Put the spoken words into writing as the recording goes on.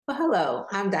Well, hello,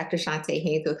 I'm Dr. Shantae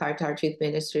Haynes with Heart to Heart Truth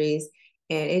Ministries,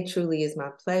 and it truly is my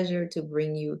pleasure to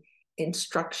bring you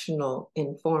instructional,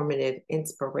 informative,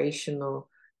 inspirational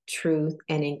truth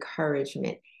and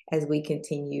encouragement as we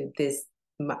continue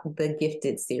the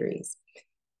Gifted series.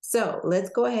 So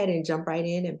let's go ahead and jump right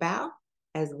in and bow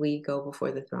as we go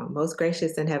before the throne. Most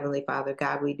gracious and heavenly Father,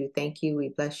 God, we do thank you, we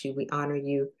bless you, we honor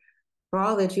you for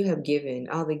all that you have given,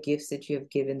 all the gifts that you have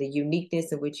given, the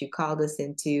uniqueness in which you called us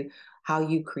into, how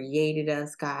you created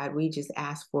us, God. We just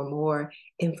ask for more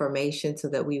information so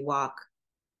that we walk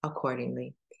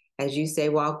accordingly. As you say,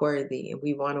 walk worthy, and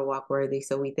we want to walk worthy.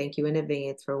 So we thank you in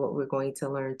advance for what we're going to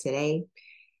learn today.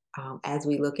 As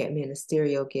we look at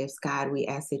ministerial gifts, God, we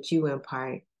ask that you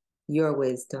impart your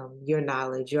wisdom, your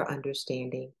knowledge, your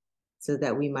understanding, so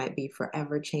that we might be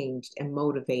forever changed and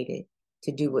motivated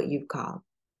to do what you've called.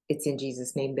 It's in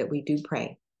Jesus' name that we do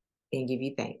pray and give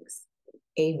you thanks.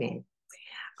 Amen.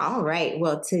 All right.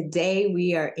 Well, today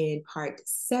we are in part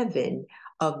 7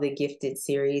 of the Gifted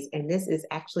series, and this is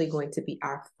actually going to be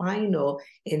our final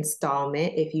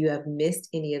installment. If you have missed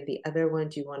any of the other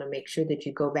ones, you want to make sure that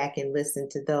you go back and listen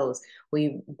to those.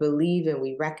 We believe and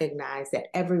we recognize that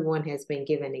everyone has been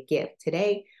given a gift.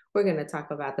 Today, we're going to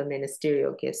talk about the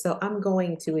ministerial gift. So I'm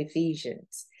going to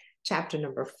Ephesians chapter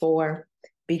number 4,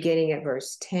 beginning at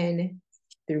verse 10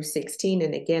 through 16.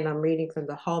 And again, I'm reading from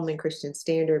the Holman Christian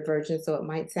Standard Version, so it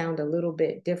might sound a little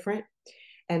bit different.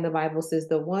 And the Bible says,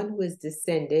 the one who is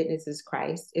descended, this is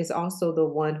Christ, is also the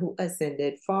one who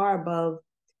ascended far above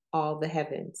all the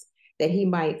heavens, that he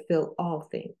might fill all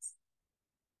things.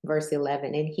 Verse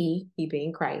 11, and he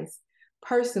being Christ,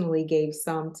 personally gave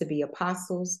some to be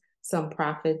apostles, some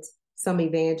prophets, some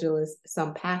evangelists,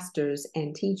 some pastors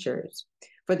and teachers,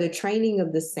 for the training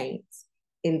of the saints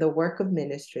in the work of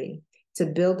ministry, to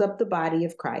build up the body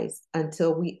of Christ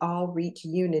until we all reach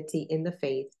unity in the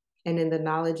faith and in the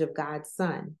knowledge of God's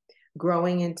Son,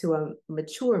 growing into a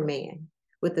mature man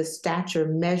with a stature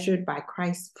measured by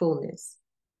Christ's fullness.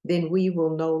 Then we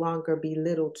will no longer be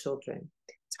little children,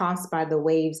 tossed by the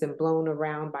waves and blown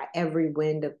around by every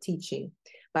wind of teaching,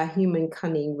 by human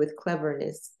cunning with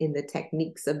cleverness in the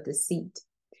techniques of deceit.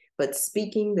 But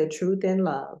speaking the truth in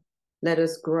love, let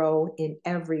us grow in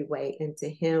every way into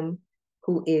him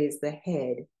who is the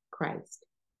head, Christ.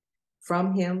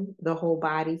 From him, the whole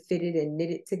body, fitted and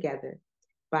knitted together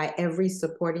by every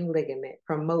supporting ligament,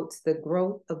 promotes the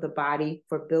growth of the body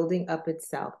for building up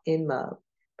itself in love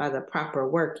by the proper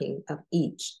working of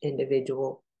each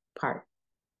individual part.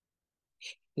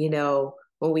 You know,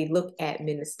 when we look at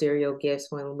ministerial gifts,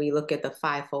 when we look at the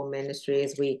fivefold ministry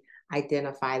as we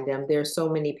identify them, there are so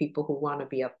many people who want to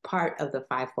be a part of the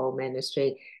fivefold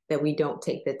ministry that we don't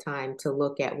take the time to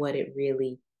look at what it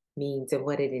really means and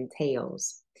what it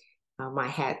entails. My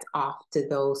hat's off to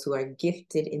those who are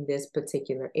gifted in this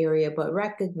particular area, but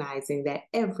recognizing that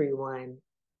everyone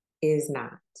is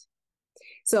not.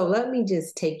 So let me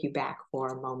just take you back for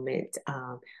a moment,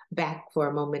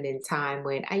 in time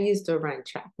when I used to run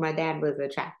track. My dad was a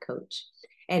track coach.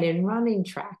 And in running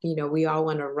track, you know, we all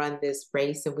want to run this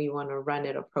race and we want to run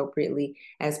it appropriately.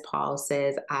 As Paul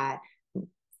says, I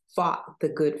fought the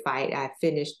good fight. I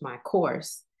finished my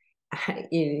course.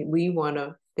 We want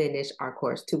to finish our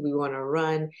course too. We want to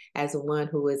run as one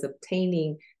who is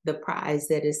obtaining the prize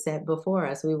that is set before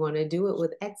us. We want to do it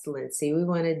with excellency. We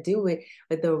want to do it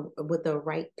with the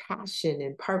right passion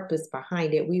and purpose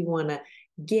behind it. We want to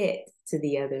get to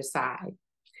the other side.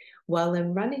 Well,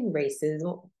 in running races,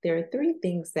 there are 3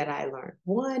 things that I learned.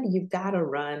 One, you've got to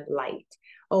run light.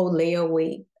 Oh, lay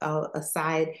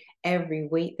aside every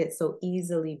weight that so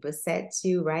easily besets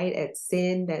you, right? At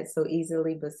sin that so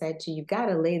easily besets you. You've got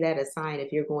to lay that aside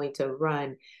if you're going to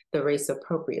run the race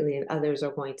appropriately and others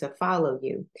are going to follow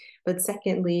you. But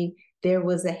secondly, there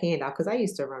was a handout because I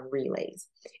used to run relays.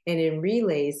 And in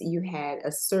relays, you had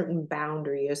a certain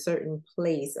boundary, a certain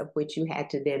place of which you had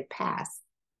to then pass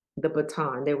the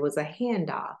baton. There was a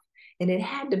handoff, and it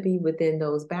had to be within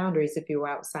those boundaries. If you were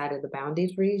outside of the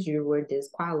boundaries, you were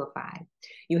disqualified.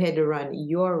 You had to run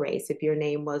your race. If your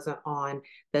name wasn't on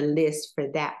the list for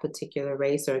that particular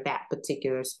race or that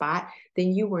particular spot,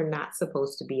 then you were not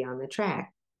supposed to be on the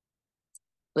track.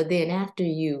 But then after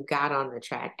you got on the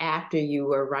track, after you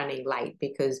were running light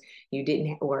because you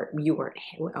didn't, or you weren't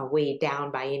weighed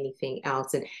down by anything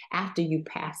else, and after you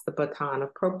passed the baton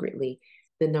appropriately,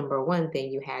 the number one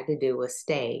thing you had to do was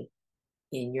stay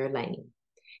in your lane.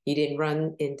 You didn't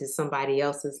run into somebody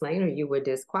else's lane or you were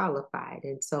disqualified.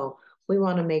 And so we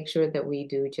want to make sure that we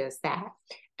do just that.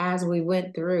 As we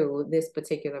went through this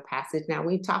particular passage, now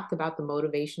we've talked about the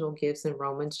motivational gifts in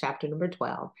Romans chapter number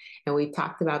 12, and we've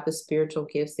talked about the spiritual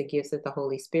gifts, the gifts that the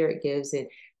Holy Spirit gives in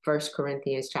First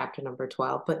Corinthians chapter number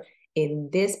 12. But in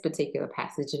this particular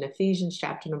passage, in Ephesians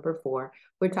chapter number 4,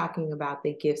 we're talking about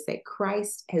the gifts that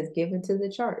Christ has given to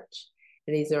the church.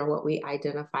 And these are what we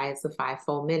identify as the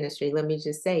fivefold ministry. Let me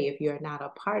just say, if you're not a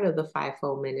part of the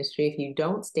fivefold ministry, if you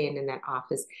don't stand in that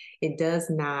office, it does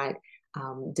not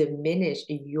diminish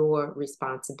your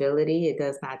responsibility. It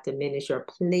does not diminish your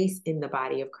place in the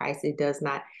body of Christ. It does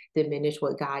not diminish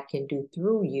what God can do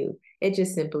through you. It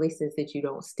just simply says that you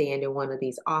don't stand in one of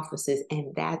these offices,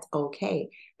 and that's okay,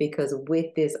 because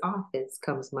with this office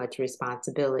comes much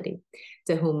responsibility.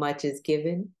 To whom much is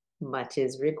given, much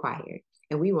is required.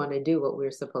 And we want to do what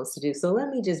we're supposed to do. So let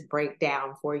me just break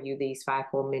down for you these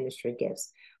fivefold ministry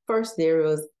gifts. First, there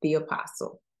was the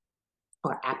apostle,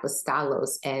 or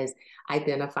apostolos as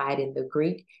identified in the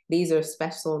Greek. These are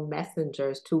special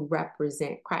messengers to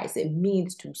represent Christ. It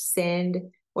means to send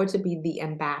or to be the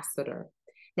ambassador.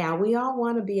 Now, we all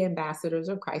want to be ambassadors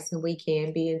of Christ, and we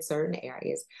can be in certain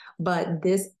areas, but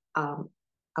this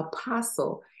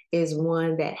apostle is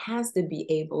one that has to be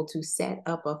able to set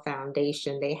up a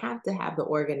foundation. They have to have the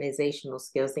organizational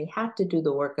skills. They have to do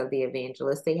the work of the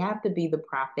evangelist. They have to be the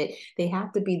prophet. They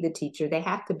have to be the teacher. They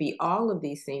have to be all of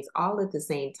these things all at the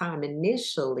same time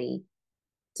initially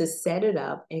to set it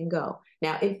up and go.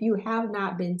 Now, if you have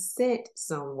not been sent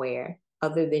somewhere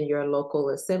other than your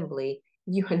local assembly,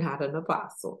 you are not an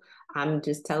apostle. I'm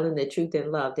just telling the truth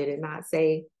in love. Did it not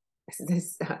say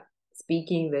this?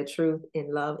 Speaking the truth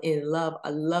in love,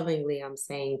 lovingly, I'm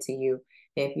saying to you,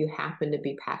 if you happen to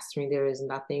be pastoring, there is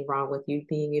nothing wrong with you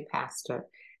being a pastor.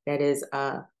 That is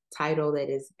a title, that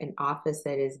is an office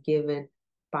that is given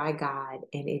by God,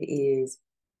 and it is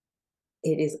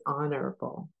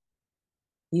honorable.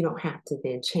 You don't have to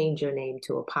then change your name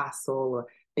to apostle or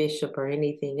bishop or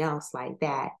anything else like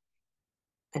that.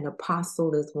 An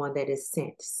apostle is one that is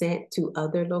sent to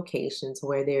other locations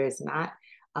where there is not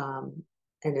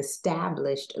an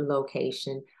established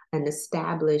location, an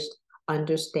established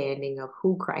understanding of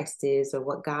who Christ is or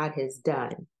what God has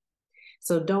done.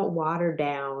 So don't water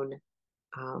down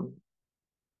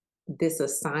this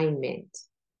assignment.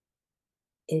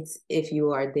 It's if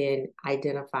you are then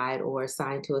identified or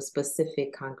assigned to a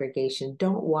specific congregation,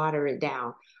 don't water it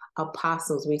down.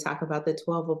 Apostles, we talk about the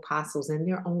 12 apostles, and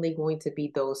they're only going to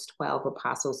be those 12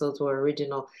 apostles. Those were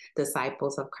original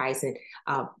disciples of Christ. And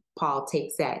Paul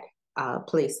takes that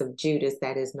place of Judas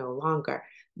that is no longer.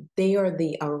 They are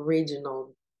the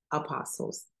original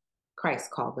apostles.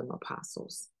 Christ called them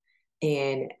apostles.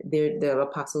 And they're the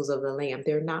apostles of the Lamb.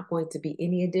 There are not going to be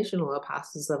any additional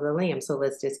apostles of the Lamb. So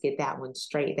let's just get that one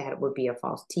straight. That would be a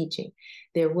false teaching.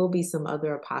 There will be some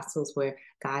other apostles where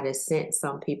God has sent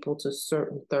some people to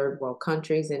certain third world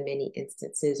countries in many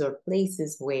instances, or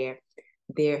places where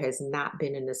there has not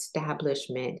been an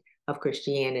establishment of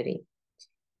Christianity.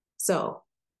 So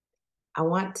I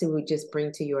want to just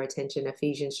bring to your attention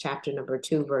Ephesians chapter number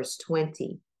 2, verse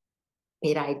 20.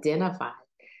 It identifies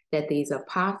that these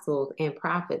apostles and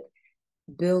prophets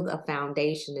build a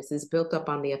foundation. This is built up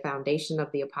on the foundation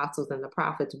of the apostles and the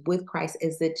prophets with Christ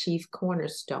as the chief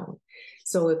cornerstone.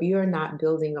 So if you're not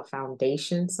building a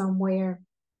foundation somewhere,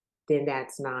 then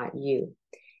that's not you.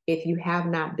 If you have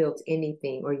not built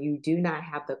anything, or you do not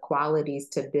have the qualities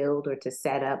to build or to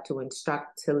set up, to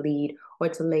instruct, to lead, or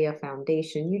to lay a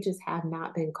foundation, you just have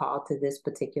not been called to this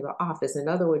particular office. In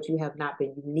other words, you have not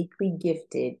been uniquely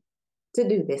gifted to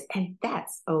do this, and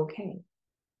that's okay.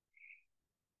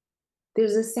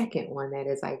 There's a second one that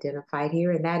is identified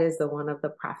here, and that is the one of the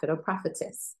prophet or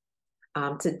prophetess.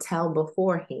 To tell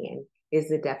beforehand is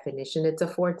the definition. It's a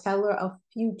foreteller of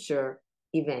future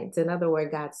events. In other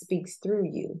words, God speaks through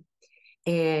you.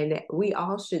 And we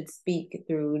all should speak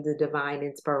through the divine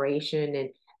inspiration and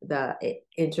the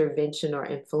intervention or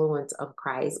influence of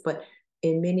Christ. But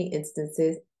in many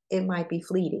instances, it might be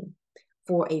fleeting.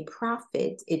 For a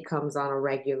prophet, it comes on a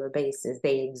regular basis.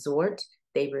 They exhort,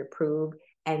 they reprove,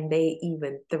 and they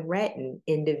even threaten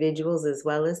individuals as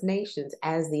well as nations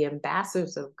as the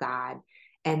ambassadors of God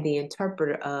and the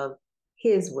interpreter of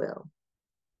his will,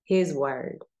 his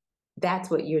word. That's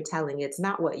what you're telling. It's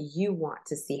not what you want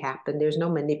to see happen. There's no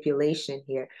manipulation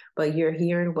here, but you're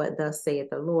hearing what thus saith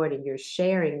the Lord, and you're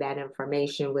sharing that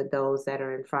information with those that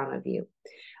are in front of you.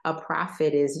 A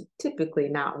prophet is typically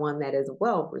not one that is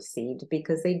well received,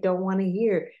 because they don't want to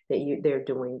hear that they're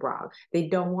doing wrong. They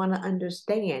don't want to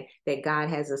understand that God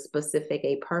has a specific,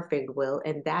 a perfect will,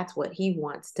 and that's what he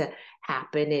wants to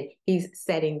happen. And he's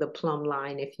setting the plumb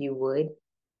line, if you would.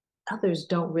 Others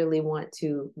don't really want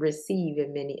to receive,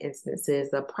 in many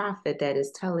instances, a prophet that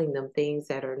is telling them things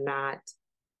that are not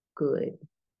good.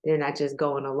 They're not just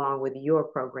going along with your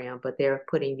program, but they're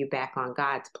putting you back on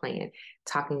God's plan,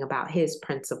 talking about his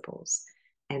principles.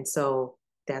 And so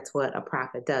that's what a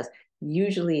prophet does.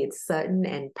 Usually it's sudden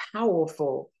and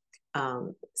powerful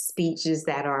speeches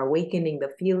that are awakening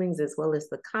the feelings as well as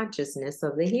the consciousness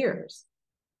of the hearers.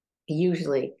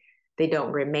 Usually they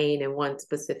don't remain in one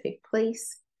specific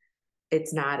place.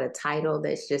 It's not a title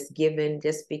that's just given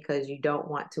just because you don't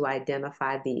want to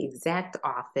identify the exact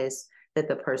office that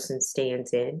the person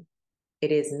stands in.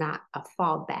 It is not a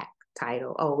fallback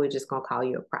title. Oh, we're just going to call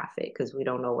you a prophet because we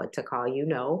don't know what to call you.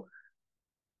 No.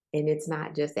 And it's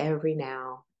not just every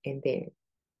now and then.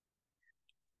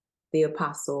 The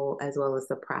apostle as well as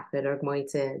the prophet are going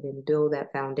to then build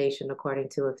that foundation according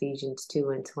to Ephesians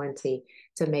 2:20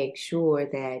 to make sure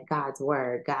that God's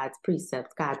word, God's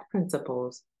precepts, God's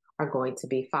principles are going to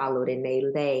be followed, and they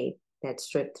lay that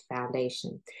strict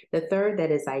foundation. The third that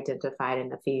is identified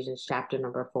in Ephesians chapter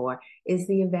number 4 is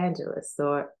the evangelist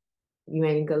or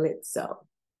evangelizo,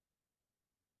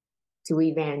 to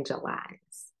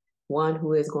evangelize, one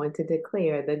who is going to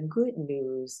declare the good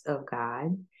news of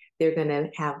God. They're going to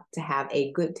have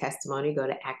a good testimony. Go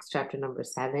to Acts chapter number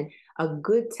 7, a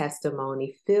good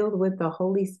testimony filled with the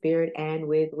Holy Spirit and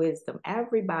with wisdom.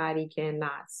 Everybody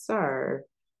cannot serve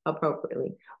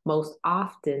appropriately. Most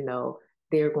often, though,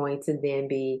 they're going to then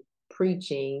be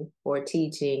preaching or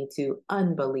teaching to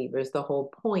unbelievers. The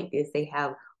whole point is they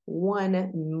have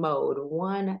one mode,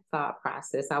 one thought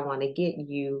process. I want to get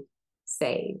you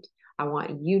saved. I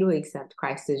want you to accept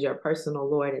Christ as your personal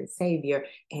Lord and Savior,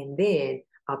 and then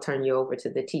I'll turn you over to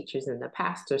the teachers and the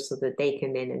pastors so that they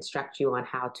can then instruct you on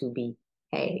how to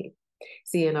behave.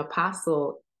 See, an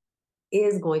apostle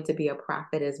is going to be a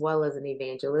prophet as well as an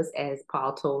evangelist, as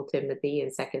Paul told Timothy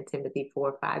in 2 Timothy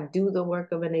 4:5, do the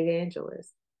work of an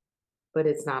evangelist. But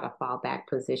it's not a fallback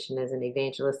position as an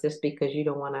evangelist. Just because you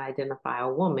don't want to identify a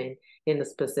woman in a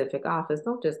specific office,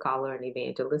 don't just call her an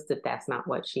evangelist if that's not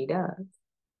what she does.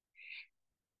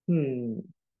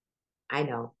 I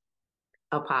know.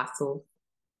 Apostles,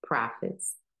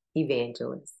 prophets,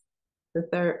 evangelists. The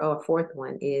third or fourth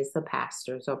one is the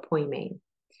pastors or poimen,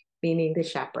 meaning the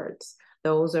shepherds.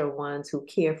 Those are ones who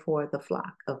care for the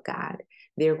flock of God.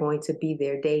 They're going to be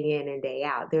there day in and day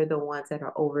out. They're the ones that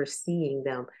are overseeing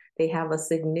them. They have a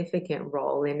significant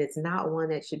role, and it's not one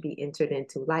that should be entered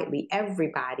into lightly.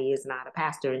 Everybody is not a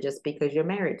pastor, and just because you're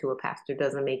married to a pastor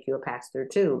doesn't make you a pastor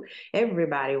too.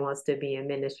 Everybody wants to be in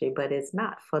ministry, but it's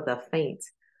not for the faint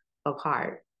of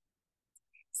heart.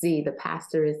 See, the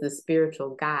pastor is the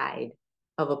spiritual guide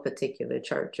of a particular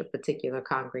church, a particular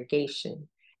congregation.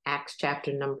 Acts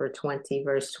chapter number 20,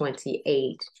 verse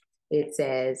 28, it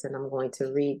says, and I'm going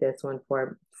to read this one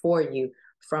for you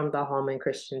from the Holman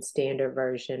Christian Standard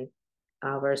Version.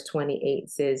 Verse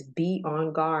 28 says, be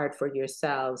on guard for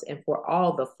yourselves and for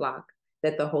all the flock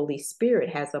that the Holy Spirit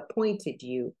has appointed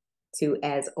you to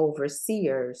as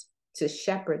overseers to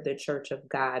shepherd the church of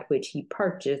God, which he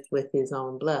purchased with his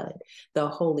own blood. The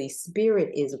Holy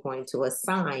Spirit is going to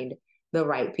assign the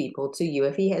right people to you.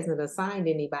 If he hasn't assigned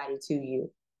anybody to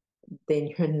you, then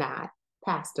you're not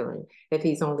pastoring. If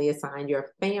he's only assigned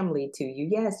your family to you,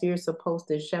 yes, you're supposed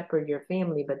to shepherd your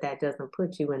family, but that doesn't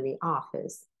put you in the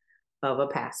office of a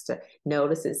pastor.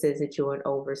 Notice it says that you're an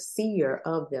overseer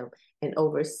of them. An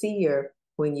overseer,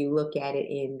 when you look at it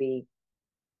in the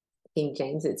King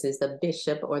James, it says the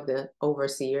bishop or the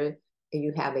overseer, and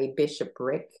you have a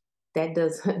bishopric. That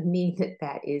doesn't mean that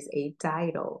that is a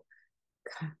title.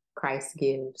 Christ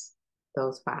gives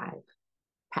those 5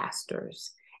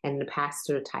 pastors, and the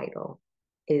pastor title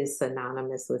is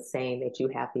synonymous with saying that you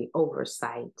have the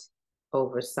oversight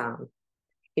over some.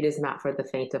 It is not for the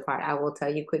faint of heart. I will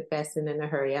tell you quick, fast, and in a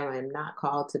hurry. I am not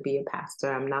called to be a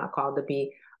pastor. I'm not called to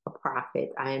be a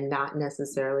prophet. I am not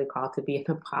necessarily called to be an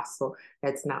apostle.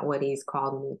 That's not what he's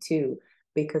called me to,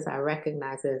 because I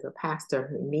recognize as a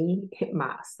pastor, me,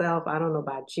 myself, I don't know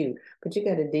about you, but you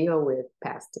got to deal with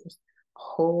pastors, a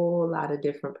whole lot of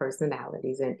different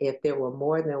personalities. And if there were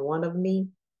more than one of me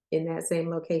in that same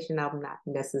location, I'm not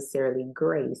necessarily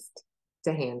graced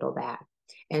to handle that.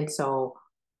 And so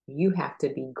you have to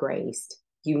be graced,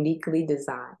 uniquely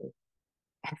designed,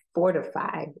 and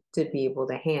fortified to be able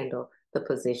to handle the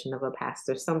position of a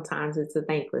pastor. Sometimes it's a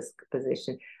thankless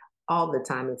position. All the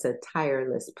time it's a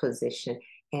tireless position.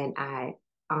 And I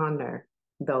honor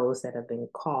those that have been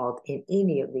called in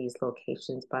any of these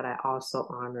locations, but I also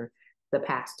honor the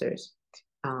pastors.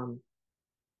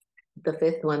 The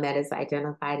fifth one that is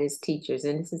identified as teachers,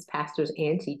 and this is pastors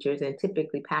and teachers, and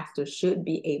typically pastors should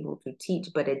be able to teach,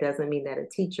 but it doesn't mean that a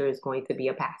teacher is going to be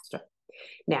a pastor.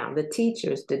 Now, the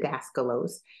teachers,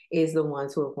 didaskalos, is the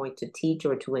ones who are going to teach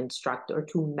or to instruct or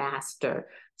to master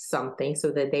something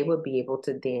so that they would be able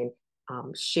to then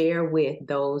share with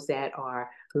those that are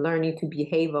learning to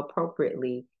behave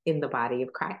appropriately in the body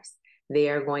of Christ. They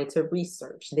are going to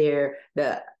research.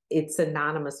 It's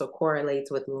synonymous or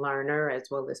correlates with learner as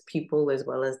well as pupil as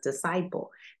well as disciple.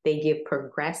 They give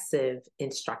progressive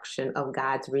instruction of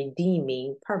God's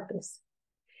redeeming purpose.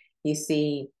 You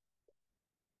see,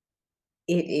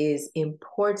 it is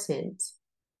important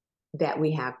that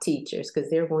we have teachers because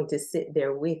they're going to sit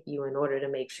there with you in order to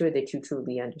make sure that you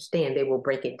truly understand. They will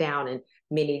break it down in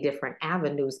many different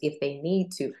avenues if they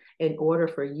need to, in order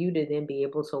for you to then be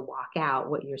able to walk out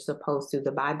what you're supposed to.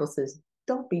 The Bible says,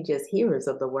 don't be just hearers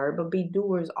of the word, but be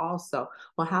doers also.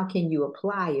 Well, how can you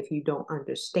apply if you don't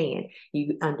understand?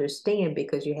 You understand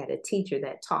because you had a teacher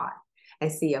that taught.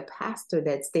 And see, a pastor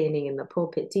that's standing in the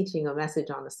pulpit teaching a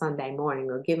message on a Sunday morning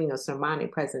or giving a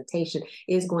sermonic presentation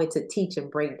is going to teach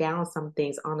and break down some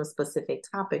things on a specific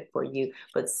topic for you.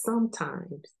 But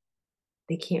sometimes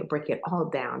they can't break it all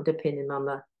down depending on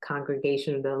the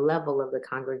congregation or the level of the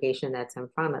congregation that's in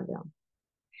front of them.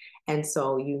 And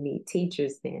so you need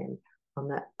teachers then on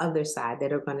the other side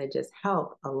that are going to just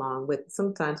help along with,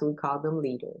 sometimes we call them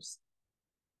leaders,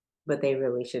 but they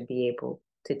really should be able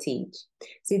to teach.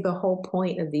 See, the whole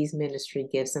point of these ministry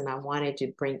gifts, and I wanted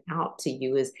to bring out to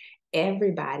you, is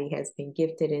everybody has been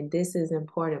gifted, and this is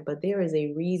important, but there is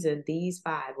a reason these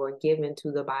 5 were given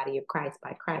to the body of Christ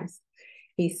by Christ.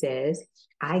 He says,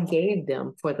 I gave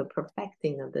them for the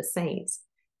perfecting of the saints,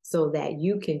 so that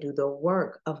you can do the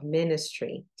work of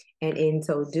ministry. And in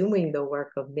so doing the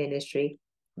work of ministry,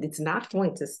 it's not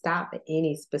going to stop at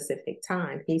any specific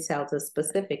time. He tells us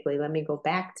specifically, let me go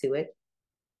back to it.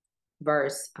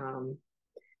 Verse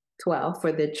 12,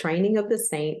 for the training of the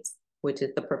saints, which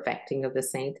is the perfecting of the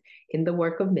saints in the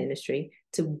work of ministry,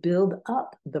 to build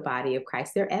up the body of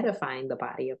Christ. They're edifying the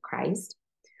body of Christ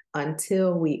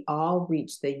until we all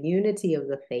reach the unity of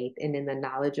the faith and in the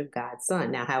knowledge of God's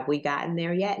Son. Now, have we gotten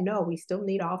there yet? No, we still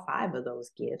need all 5 of those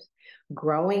gifts.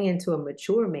 Growing into a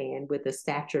mature man with a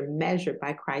stature measured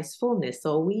by Christ's fullness.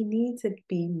 So we need to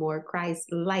be more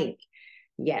Christ-like.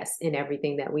 Yes, in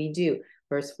everything that we do.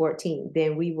 Verse 14,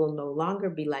 then we will no longer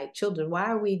be like children. Why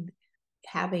are we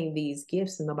having these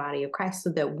gifts in the body of Christ? So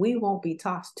that we won't be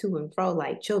tossed to and fro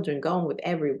like children, going with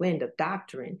every wind of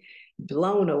doctrine,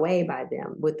 blown away by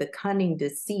them with the cunning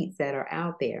deceits that are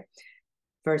out there.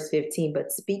 Verse 15,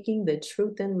 but speaking the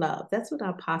truth in love. That's what an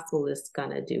apostle is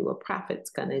going to do, a prophet's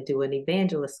going to do, an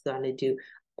evangelist is going to do,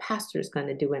 a pastor is going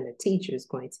to do, and a teacher is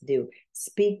going to do.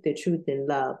 Speak the truth in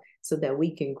love so that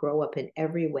we can grow up in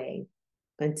every way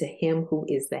unto him who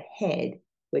is the head,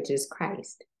 which is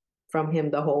Christ. From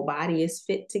him the whole body is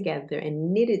fit together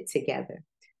and knitted together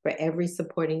for every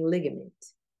supporting ligament.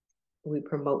 We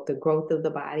promote the growth of the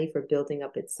body for building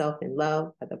up itself in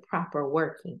love by the proper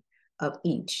working of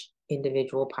each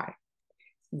individual part.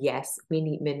 Yes, we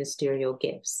need ministerial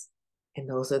gifts, and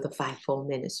those are the 5-fold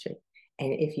ministry.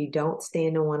 And if you don't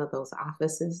stand in one of those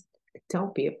offices,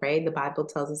 don't be afraid. The Bible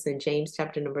tells us in James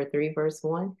chapter number 3, verse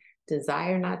 1,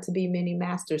 desire not to be many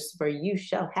masters, for you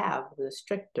shall have the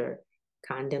stricter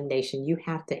condemnation. You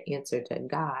have to answer to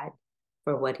God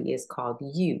for what he has called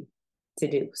you to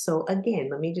do. So again,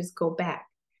 let me just go back.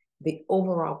 The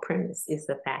overall premise is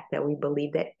the fact that we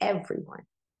believe that everyone,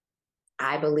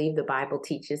 I believe the Bible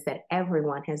teaches that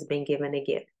everyone has been given a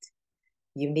gift,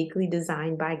 uniquely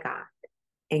designed by God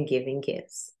and given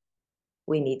gifts.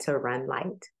 We need to run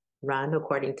light. Run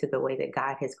according to the way that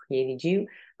God has created you,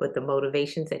 with the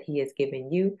motivations that he has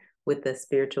given you, with the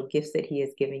spiritual gifts that he has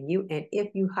given you. And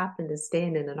if you happen to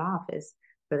stand in an office,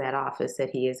 for that office that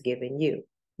he has given you,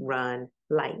 run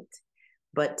light.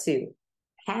 But to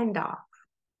hand off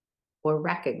or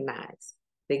recognize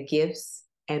the gifts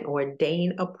and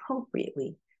ordain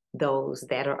appropriately those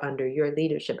that are under your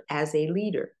leadership. As a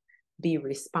leader, be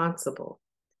responsible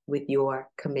with your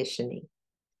commissioning.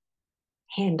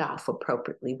 Hand off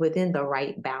appropriately within the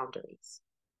right boundaries.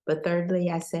 But thirdly,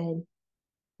 I said,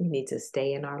 we need to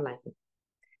stay in our lane.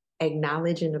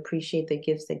 Acknowledge and appreciate the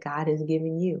gifts that God has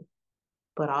given you,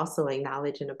 but also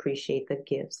acknowledge and appreciate the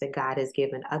gifts that God has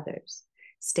given others.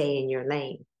 Stay in your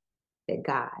lane that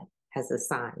God has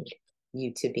assigned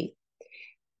you to be.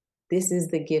 This is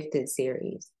the Gifted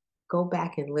series. Go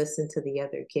back and listen to the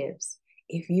other gifts.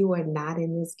 If you are not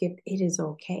in this gift, it is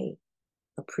okay.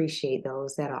 Appreciate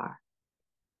those that are.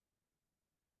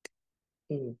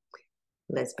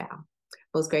 Let's bow.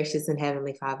 Most gracious and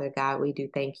heavenly Father, God, we do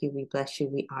thank you. We bless you.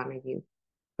 We honor you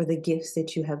for the gifts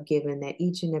that you have given, that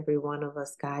each and every one of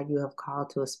us, God, you have called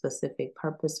to a specific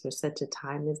purpose for such a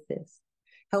time as this.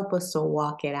 Help us to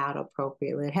walk it out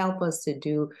appropriately. Help us to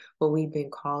do what we've been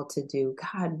called to do.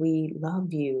 God, we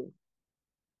love you.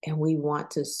 and we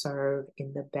want to serve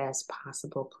in the best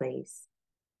possible place.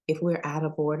 If we're out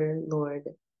of order, Lord,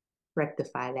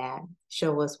 rectify that.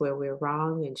 Show us where we're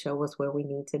wrong and show us where we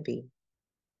need to be.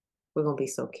 We're going to be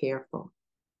so careful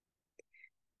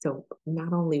to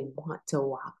not only want to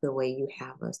walk the way you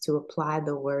have us, to apply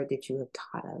the word that you have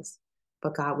taught us,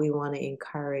 but God, we want to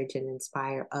encourage and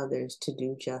inspire others to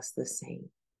do just the same.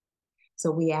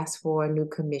 So we ask for a new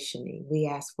commissioning. We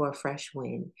ask for a fresh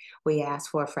wind. We ask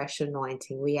for a fresh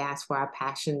anointing. We ask for our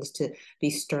passions to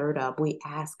be stirred up. We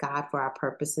ask God for our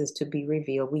purposes to be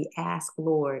revealed. We ask,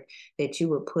 Lord, that you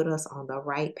would put us on the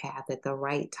right path at the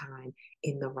right time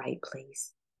in the right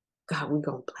place. God, we're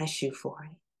going to bless you for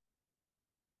it.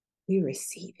 We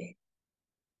receive it.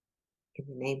 In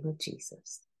the name of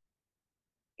Jesus.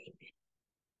 Amen.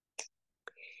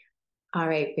 All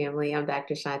right, family, I'm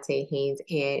Dr. Shante Haynes,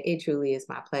 and it truly is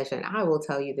my pleasure. And I will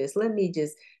tell you this. Let me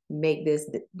just make this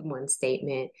one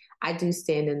statement. I do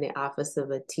stand in the office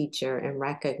of a teacher and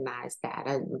recognize that.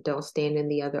 I don't stand in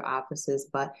the other offices,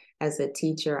 but as a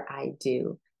teacher, I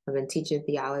do. I've been teaching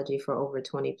theology for over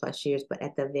 20 plus years, but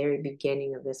at the very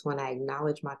beginning of this, when I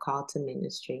acknowledged my call to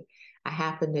ministry, I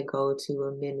happened to go to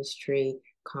a ministry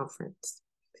conference.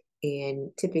 And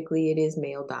typically it is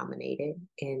male dominated,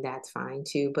 and that's fine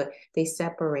too. But they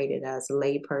separated us,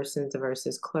 lay persons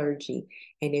versus clergy.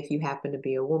 And if you happen to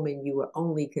be a woman, you were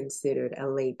only considered a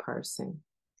lay person.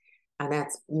 And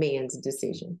that's man's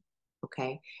decision.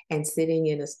 Okay. And sitting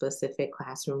in a specific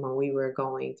classroom when we were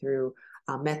going through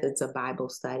methods of Bible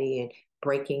study and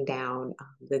breaking down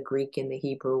the Greek and the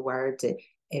Hebrew words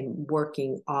and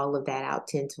working all of that out,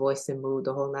 tense, voice, and mood,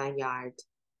 the whole 9 yards.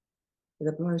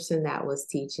 The person that was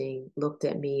teaching looked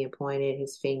at me and pointed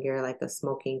his finger like a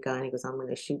smoking gun. He goes, I'm going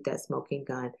to shoot that smoking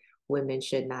gun. Women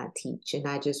should not teach. And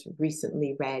I just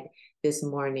recently read this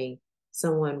morning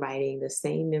someone writing the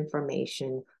same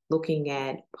information, looking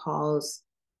at Paul's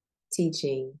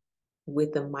teaching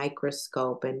with a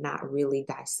microscope and not really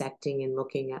dissecting and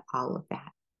looking at all of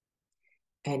that.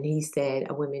 And he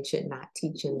said women should not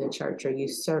teach in the church or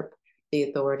usurp the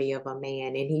authority of a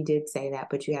man. And he did say that,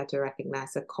 but you have to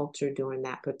recognize the culture during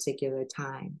that particular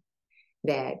time,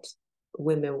 that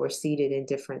women were seated in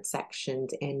different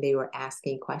sections and they were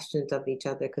asking questions of each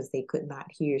other because they could not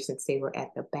hear since they were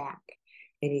at the back.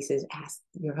 And he says, ask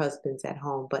your husbands at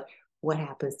home. But what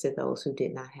happens to those who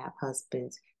did not have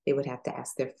husbands? They would have to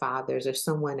ask their fathers or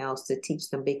someone else to teach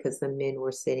them because the men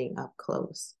were sitting up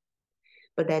close.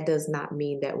 But that does not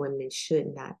mean that women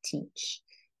should not teach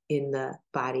in the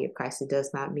body of Christ. It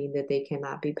does not mean that they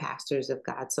cannot be pastors if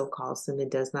God so calls them. It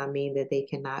does not mean that they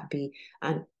cannot be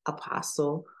an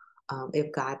apostle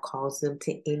if God calls them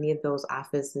to any of those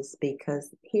offices,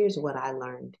 because here's what I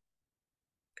learned.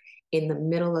 In the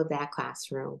middle of that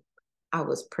classroom, I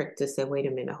was pricked to say, wait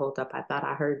a minute, hold up. I thought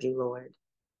I heard you, Lord.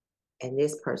 And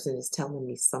this person is telling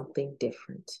me something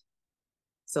different.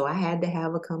 So I had to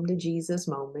have a come to Jesus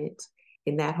moment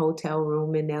in that hotel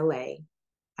room in LA.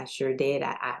 I sure did.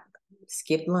 I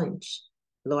skipped lunch.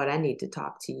 Lord, I need to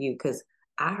talk to you because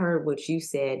I heard what you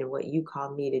said and what you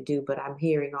called me to do, but I'm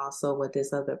hearing also what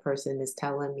this other person is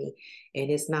telling me,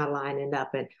 and it's not lining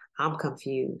up, and I'm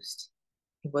confused.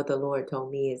 And what the Lord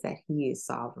told me is that he is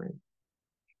sovereign.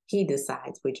 He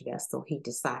decides which vessel he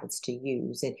decides to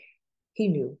use. And he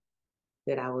knew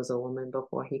that I was a woman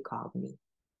before he called me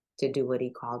to do what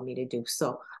he called me to do.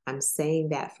 So I'm saying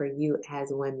that for you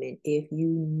as women, if you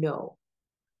know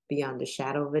beyond a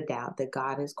shadow of a doubt that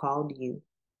God has called you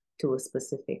to a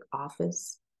specific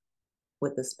office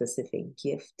with a specific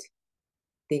gift,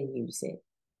 then use it.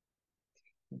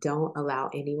 Don't allow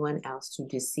anyone else to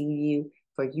deceive you,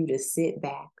 for you to sit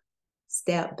back,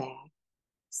 step back,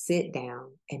 sit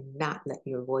down, and not let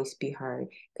your voice be heard,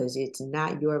 because it's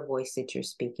not your voice that you're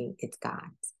speaking, it's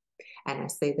God's. And I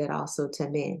say that also to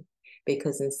men,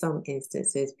 because in some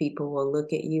instances, people will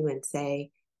look at you and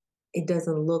say, it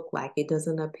doesn't look like, it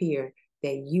doesn't appear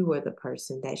that you are the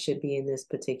person that should be in this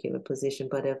particular position.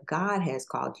 But if God has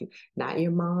called you, not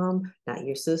your mom, not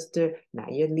your sister,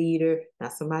 not your leader,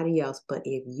 not somebody else, but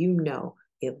if you know,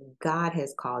 if God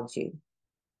has called you,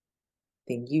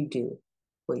 then you do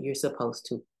what you're supposed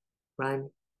to. Run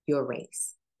your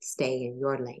race, stay in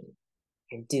your lane,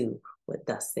 and do what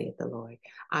thus saith the Lord.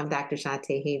 I'm Dr.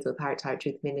 Shante Haynes with Heart to Heart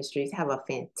Truth Ministries. Have a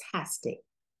fantastic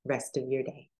rest of your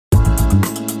day.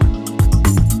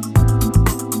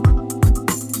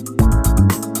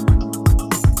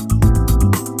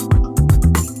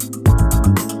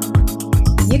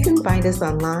 You can find us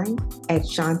online at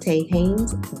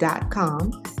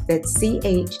ShantaHaynes.com. That's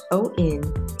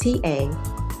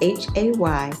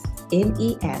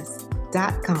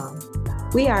ChontaHaynes.com.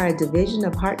 We are a division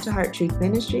of Heart to Heart Truth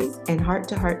Ministries and Heart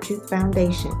to Heart Truth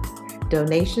Foundation.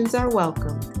 Donations are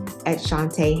welcome at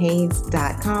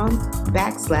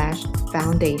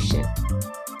ShantaeHaynes.com/foundation.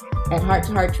 At Heart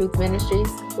to Heart Truth Ministries,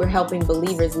 we're helping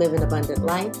believers live an abundant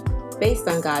life based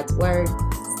on God's Word,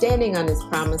 standing on His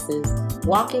promises,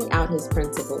 walking out His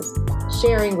principles,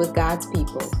 sharing with God's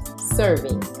people,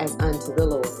 serving as unto the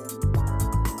Lord.